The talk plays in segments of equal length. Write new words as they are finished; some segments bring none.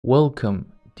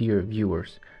Welcome, dear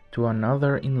viewers, to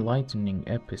another enlightening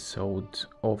episode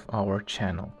of our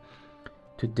channel.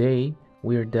 Today,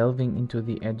 we are delving into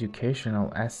the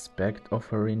educational aspect of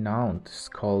a renowned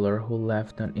scholar who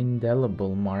left an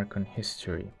indelible mark on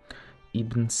history,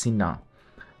 Ibn Sina,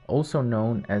 also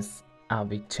known as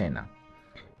Avicenna.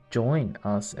 Join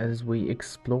us as we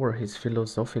explore his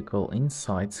philosophical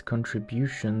insights,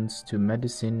 contributions to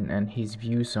medicine, and his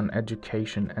views on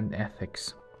education and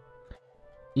ethics.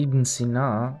 Ibn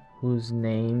Sina, whose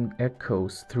name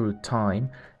echoes through time,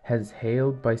 has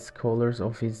hailed by scholars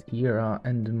of his era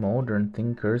and modern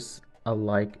thinkers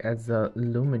alike as a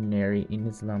luminary in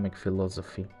Islamic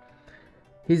philosophy.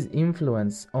 His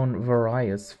influence on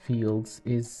various fields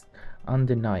is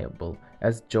undeniable,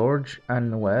 as George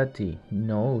Anwati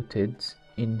noted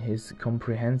in his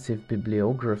comprehensive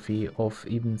bibliography of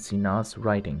Ibn Sina's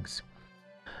writings.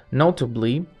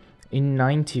 Notably, in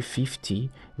 1950,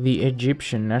 the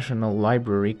Egyptian National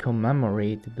Library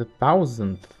commemorated the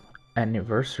 1000th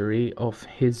anniversary of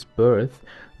his birth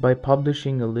by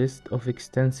publishing a list of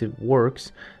extensive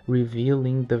works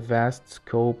revealing the vast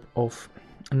scope of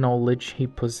knowledge he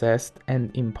possessed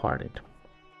and imparted.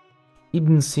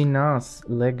 Ibn Sina's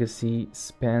legacy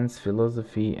spans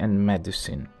philosophy and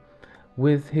medicine,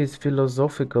 with his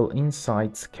philosophical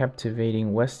insights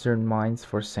captivating Western minds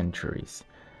for centuries.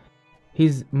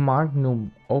 His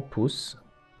magnum opus,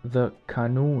 the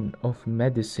Canon of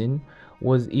Medicine,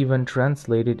 was even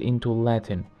translated into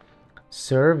Latin,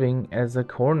 serving as a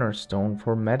cornerstone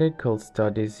for medical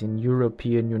studies in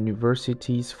European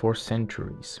universities for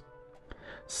centuries.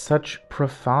 Such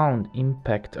profound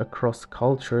impact across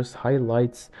cultures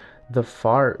highlights the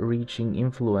far-reaching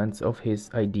influence of his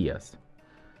ideas.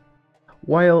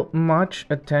 While much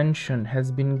attention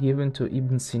has been given to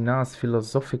Ibn Sina's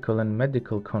philosophical and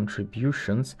medical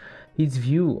contributions, his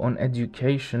views on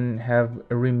education have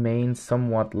remained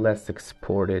somewhat less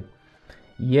explored.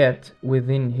 Yet,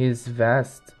 within his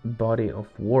vast body of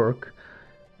work,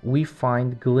 we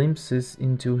find glimpses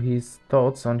into his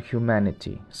thoughts on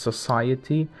humanity,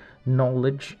 society,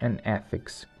 knowledge, and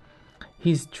ethics.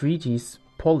 His treatise,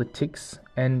 Politics,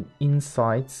 and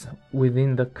Insights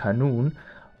within the Canon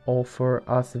offer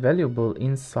us valuable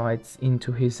insights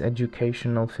into his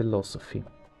educational philosophy.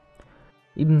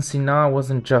 Ibn Sina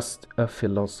wasn't just a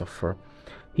philosopher,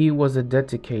 he was a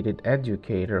dedicated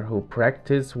educator who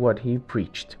practiced what he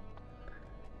preached.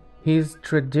 His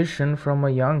transition from a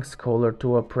young scholar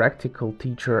to a practical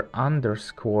teacher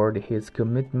underscored his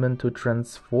commitment to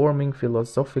transforming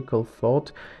philosophical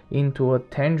thought into a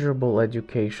tangible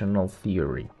educational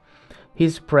theory.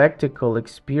 His practical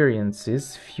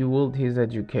experiences fueled his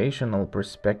educational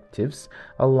perspectives,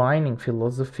 aligning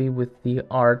philosophy with the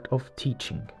art of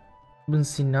teaching. Ibn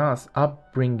Sina's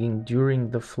upbringing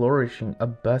during the flourishing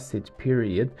Abbasid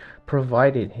period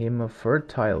provided him a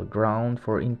fertile ground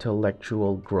for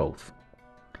intellectual growth.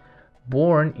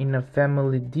 Born in a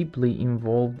family deeply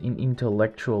involved in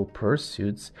intellectual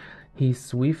pursuits, he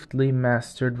swiftly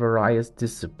mastered various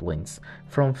disciplines,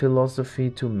 from philosophy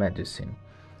to medicine.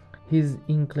 His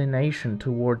inclination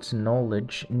towards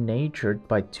knowledge, nurtured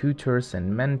by tutors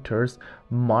and mentors,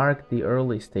 marked the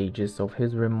early stages of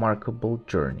his remarkable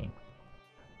journey.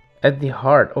 At the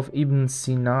heart of Ibn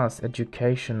Sina's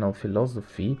educational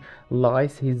philosophy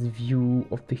lies his view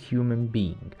of the human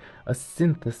being, a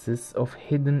synthesis of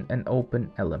hidden and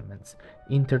open elements,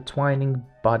 intertwining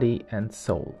body and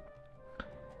soul.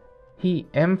 He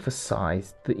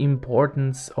emphasized the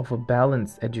importance of a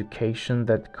balanced education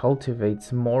that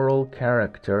cultivates moral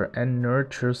character and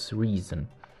nurtures reason.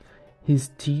 His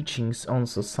teachings on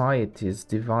society's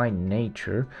divine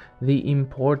nature, the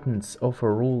importance of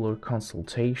a ruler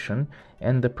consultation,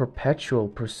 and the perpetual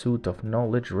pursuit of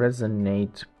knowledge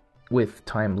resonate with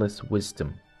timeless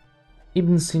wisdom.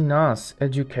 Ibn Sina's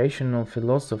educational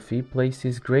philosophy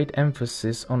places great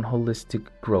emphasis on holistic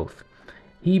growth.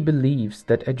 He believes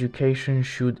that education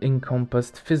should encompass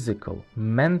physical,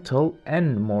 mental,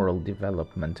 and moral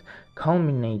development,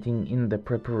 culminating in the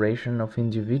preparation of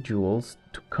individuals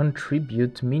to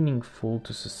contribute meaningfully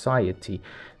to society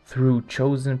through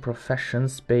chosen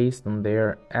professions based on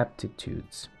their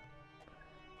aptitudes.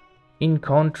 In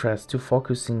contrast to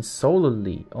focusing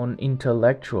solely on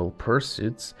intellectual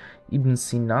pursuits, Ibn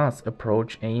Sina's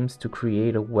approach aims to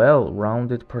create a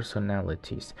well-rounded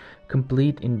personalities,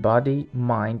 complete in body,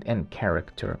 mind, and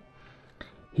character.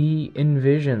 He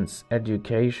envisions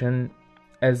education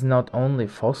as not only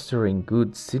fostering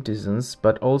good citizens,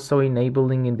 but also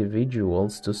enabling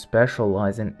individuals to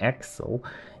specialize and excel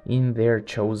in their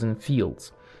chosen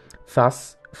fields,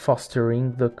 thus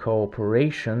fostering the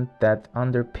cooperation that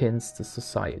underpins the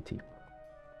society.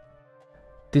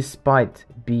 Despite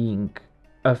being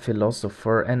a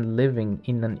philosopher and living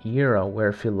in an era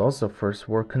where philosophers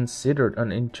were considered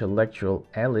an intellectual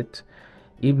elite,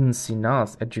 Ibn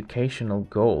Sina's educational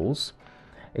goals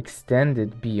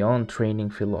extended beyond training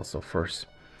philosophers.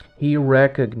 He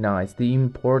recognized the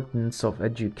importance of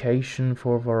education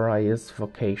for various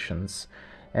vocations,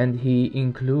 and he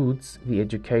includes the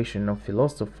education of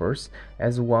philosophers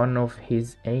as one of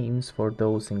his aims for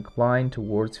those inclined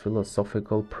towards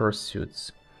philosophical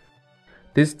pursuits.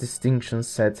 This distinction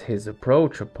sets his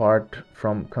approach apart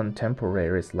from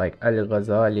contemporaries like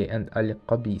Al-Ghazali and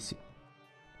Al-Qabisi.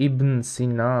 Ibn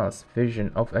Sina's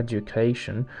vision of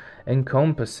education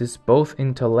encompasses both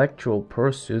intellectual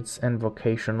pursuits and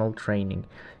vocational training.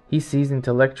 He sees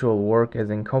intellectual work as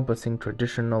encompassing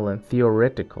traditional and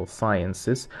theoretical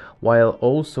sciences, while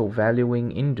also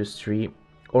valuing industry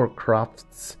or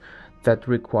crafts that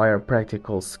require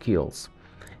practical skills.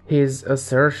 His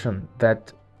assertion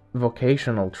that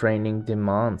vocational training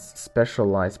demands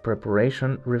specialized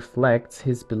preparation reflects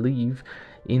his belief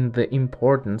in the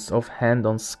importance of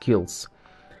hand-on skills,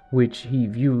 which he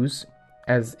views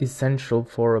as essential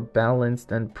for a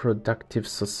balanced and productive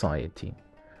society.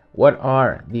 What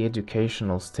are the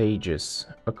educational stages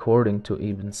according to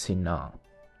Ibn Sina?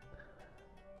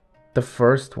 The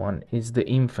first one is the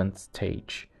infant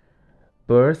stage,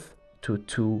 birth to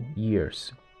 2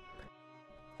 years.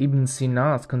 Ibn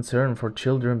Sina's concern for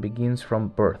children begins from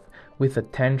birth, with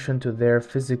attention to their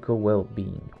physical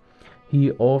well-being.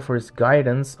 He offers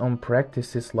guidance on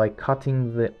practices like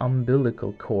cutting the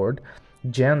umbilical cord,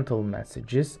 gentle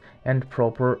massages, and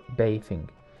proper bathing.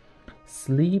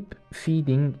 Sleep,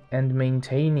 feeding, and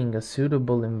maintaining a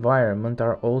suitable environment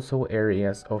are also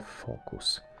areas of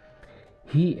focus.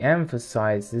 He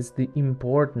emphasizes the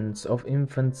importance of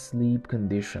infant sleep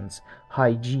conditions,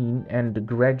 hygiene, and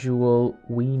gradual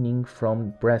weaning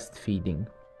from breastfeeding.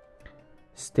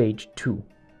 Stage 2.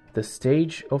 The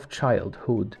stage of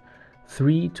childhood,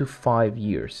 3 to 5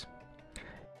 years.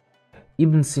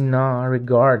 Ibn Sina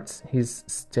regards his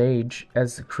stage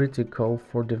as critical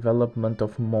for development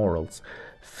of morals,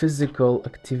 physical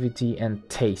activity, and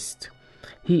taste.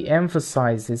 He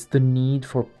emphasizes the need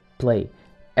for play,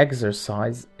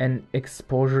 exercise, and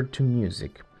exposure to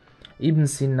music. Ibn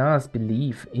Sina's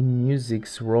belief in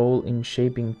music's role in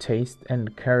shaping taste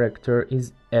and character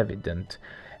is evident,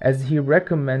 as he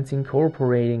recommends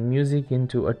incorporating music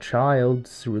into a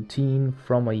child's routine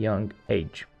from a young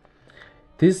age.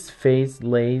 This phase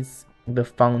lays the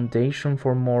foundation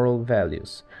for moral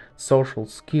values, social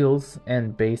skills,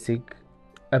 and basic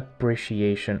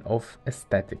appreciation of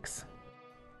aesthetics.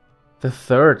 The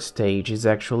third stage is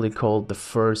actually called the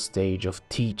first stage of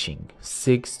teaching,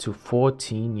 6 to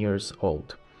 14 years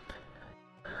old.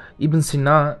 Ibn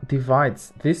Sina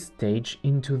divides this stage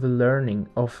into the learning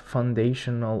of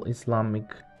foundational Islamic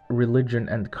religion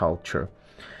and culture.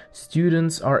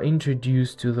 Students are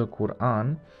introduced to the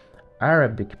Quran,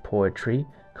 Arabic poetry,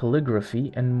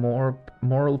 calligraphy, and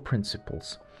moral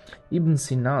principles. Ibn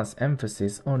Sina's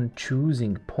emphasis on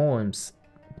choosing poems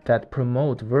that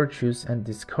promote virtues and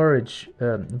discourage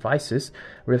vices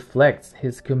reflects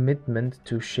his commitment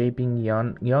to shaping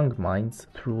young minds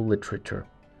through literature.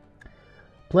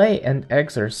 Play and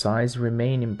exercise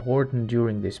remain important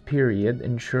during this period,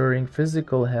 ensuring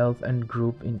physical health and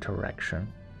group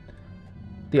interaction.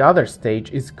 The other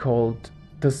stage is called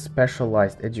the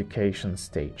specialized education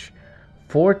stage,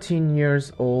 14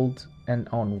 years old and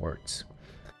onwards.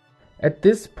 At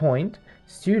this point,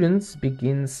 students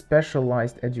begin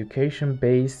specialized education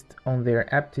based on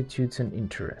their aptitudes and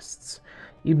interests.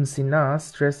 Ibn Sina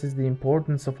stresses the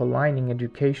importance of aligning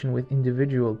education with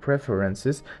individual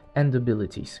preferences and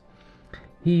abilities.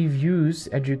 He views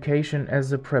education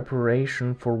as a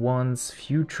preparation for one's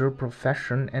future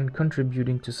profession and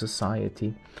contributing to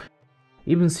society.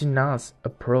 Ibn Sina's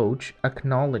approach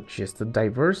acknowledges the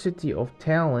diversity of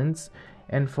talents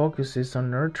and focuses on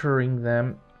nurturing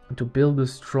them to build a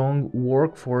strong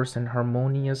workforce and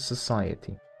harmonious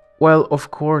society. While, of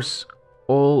course,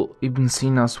 all Ibn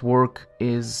Sina's work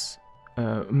is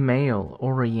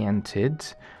male-oriented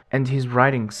and his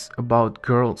writings about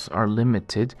girls are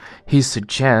limited, he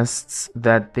suggests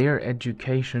that their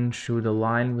education should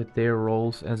align with their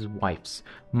roles as wives,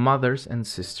 mothers, and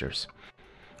sisters.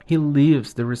 He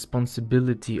leaves the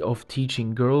responsibility of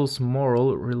teaching girls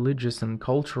moral, religious, and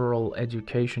cultural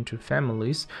education to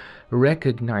families,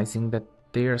 recognizing that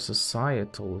their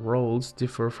societal roles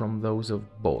differ from those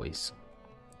of boys.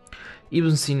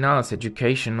 Ibn Sina's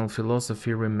educational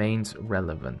philosophy remains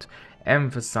relevant,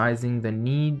 emphasizing the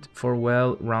need for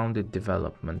well-rounded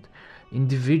development,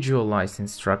 individualized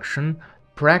instruction,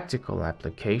 practical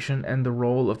application, and the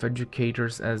role of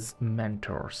educators as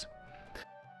mentors.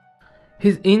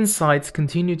 His insights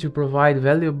continue to provide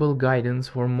valuable guidance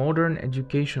for modern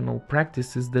educational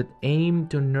practices that aim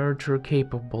to nurture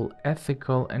capable,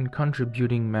 ethical, and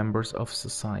contributing members of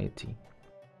society.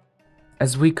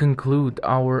 As we conclude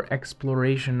our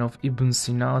exploration of Ibn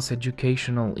Sina's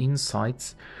educational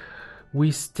insights,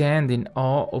 we stand in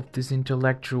awe of this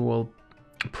intellectual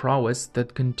prowess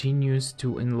that continues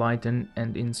to enlighten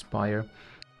and inspire.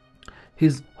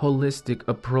 His holistic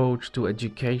approach to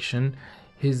education,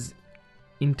 his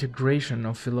integration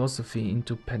of philosophy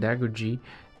into pedagogy,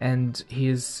 and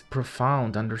his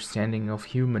profound understanding of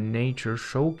human nature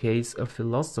showcase a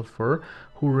philosopher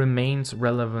who remains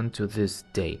relevant to this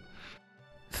day.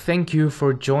 Thank you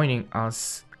for joining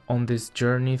us on this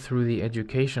journey through the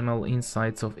educational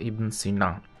insights of Ibn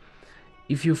Sina.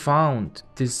 If you found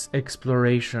this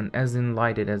exploration as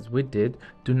enlightened as we did,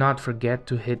 do not forget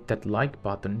to hit that like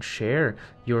button, share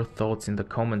your thoughts in the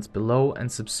comments below, and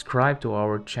subscribe to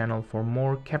our channel for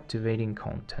more captivating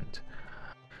content.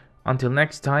 Until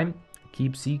next time,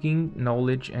 keep seeking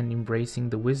knowledge and embracing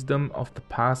the wisdom of the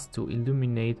past to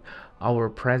illuminate our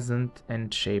present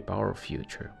and shape our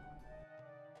future.